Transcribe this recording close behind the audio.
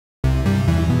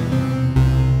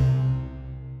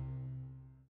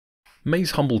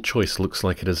May's humble choice looks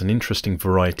like it has an interesting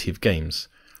variety of games,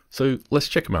 so let's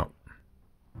check them out.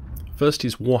 First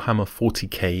is Warhammer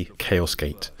 40k Chaos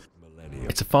Gate.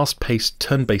 It's a fast-paced,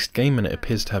 turn-based game and it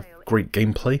appears to have great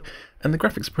gameplay, and the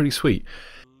graphics are pretty sweet.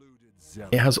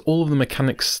 It has all of the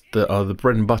mechanics that are the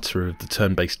bread and butter of the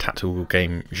turn-based tactical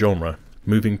game genre.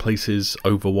 Moving places,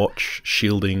 overwatch,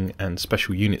 shielding and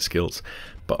special unit skills,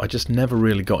 but I just never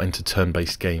really got into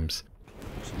turn-based games.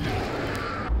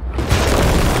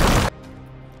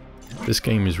 This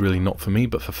game is really not for me,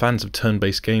 but for fans of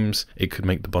turn-based games, it could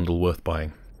make the bundle worth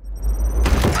buying.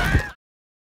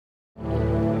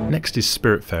 Next is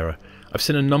Spiritfarer. I've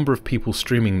seen a number of people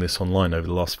streaming this online over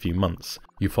the last few months.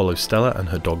 You follow Stella and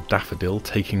her dog Daffodil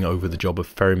taking over the job of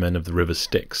ferryman of the River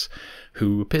Styx,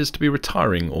 who appears to be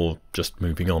retiring or just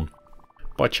moving on.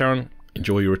 Bye Charon,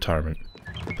 enjoy your retirement.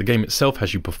 The game itself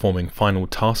has you performing final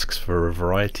tasks for a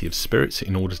variety of spirits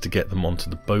in order to get them onto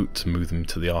the boat to move them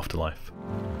to the afterlife.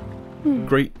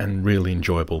 Great and really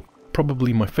enjoyable.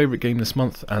 Probably my favourite game this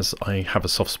month, as I have a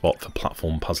soft spot for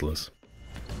platform puzzlers.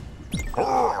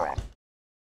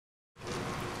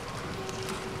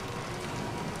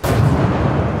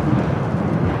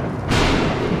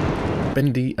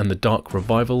 Bendy and the Dark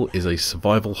Revival is a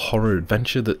survival horror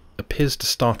adventure that appears to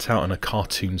start out in a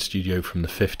cartoon studio from the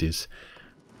 50s.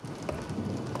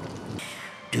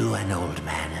 Do an old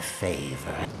man a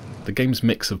favour. The game's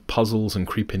mix of puzzles and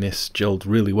creepiness gelled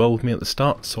really well with me at the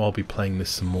start, so I'll be playing this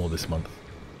some more this month.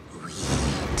 We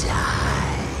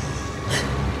die.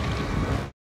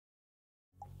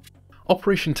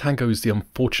 Operation Tango is the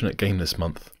unfortunate game this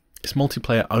month. It's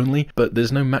multiplayer only, but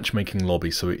there's no matchmaking lobby,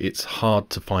 so it's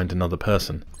hard to find another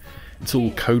person. It's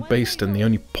all code based and the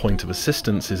only point of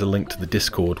assistance is a link to the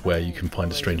Discord where you can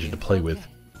find a stranger to play with.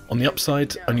 On the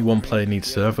upside, only one player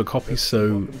needs to have a copy,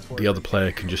 so the other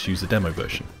player can just use the demo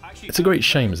version. It's a great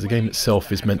shame as the game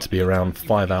itself is meant to be around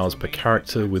 5 hours per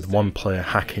character, with one player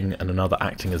hacking and another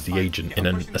acting as the agent in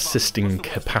an assisting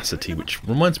capacity, which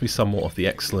reminds me somewhat of the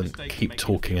excellent Keep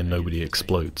Talking and Nobody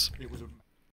Explodes.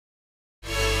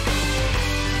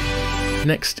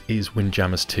 Next is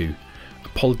Windjammers 2.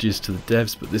 Apologies to the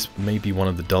devs, but this may be one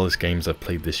of the dullest games I've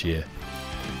played this year.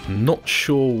 I'm not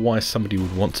sure why somebody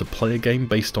would want to play a game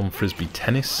based on frisbee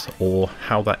tennis, or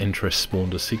how that interest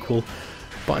spawned a sequel,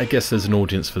 but I guess there's an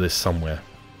audience for this somewhere.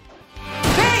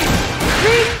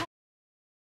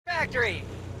 Factory.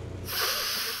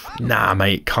 Nah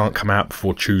mate, can't come out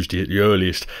before Tuesday at the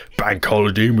earliest. Bank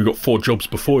holiday and we got 4 jobs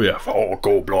before you. Oh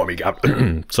god blimey gab.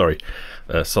 Sorry,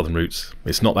 Southern Roots.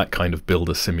 It's not that kind of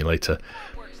builder simulator.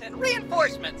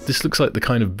 This looks like the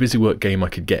kind of busywork game I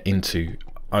could get into.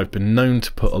 I've been known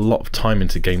to put a lot of time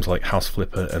into games like House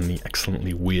Flipper and the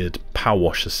excellently weird Power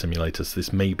Washer simulator, so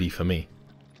this may be for me.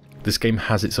 This game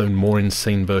has its own more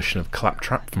insane version of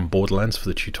Claptrap from Borderlands for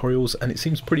the tutorials, and it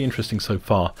seems pretty interesting so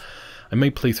far. I may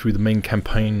play through the main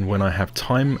campaign when I have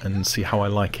time and see how I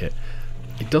like it.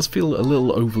 It does feel a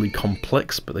little overly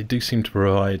complex, but they do seem to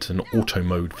provide an auto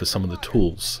mode for some of the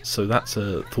tools, so that's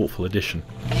a thoughtful addition.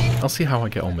 I'll see how I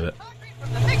get on with it.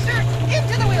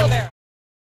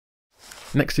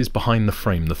 Next is Behind the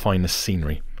Frame, the Finest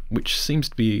Scenery, which seems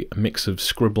to be a mix of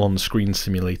scribble-on-screen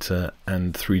simulator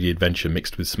and 3D adventure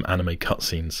mixed with some anime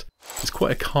cutscenes. It's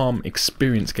quite a calm,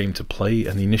 experienced game to play,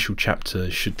 and the initial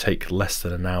chapter should take less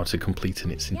than an hour to complete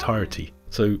in its entirety.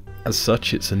 So, as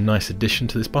such, it's a nice addition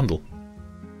to this bundle.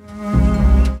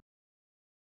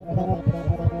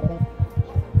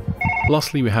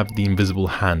 Lastly, we have The Invisible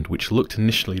Hand, which looked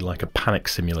initially like a panic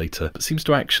simulator, but seems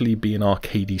to actually be an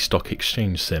arcadey stock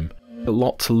exchange sim. A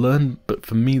lot to learn, but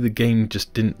for me the game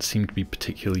just didn't seem to be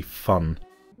particularly fun.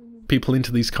 People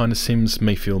into these kind of sims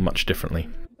may feel much differently.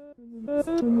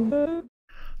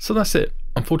 So that's it.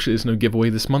 Unfortunately there's no giveaway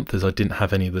this month as I didn't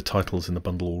have any of the titles in the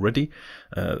bundle already.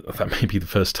 That may be the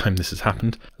first time this has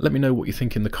happened. Let me know what you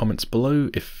think in the comments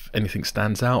below. If anything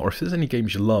stands out, or if there's any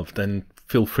games you love, then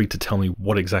feel free to tell me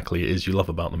what exactly it is you love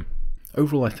about them.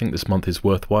 Overall, I think this month is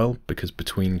worthwhile because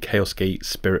between Chaos Gate,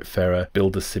 Spiritfarer,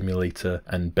 Builder Simulator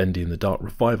and Bendy and the Dark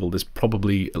Revival, there's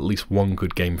probably at least one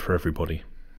good game for everybody.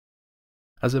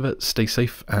 As ever, stay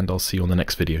safe and I'll see you on the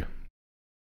next video.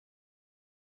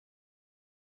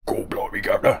 Go blimey,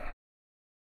 Governor.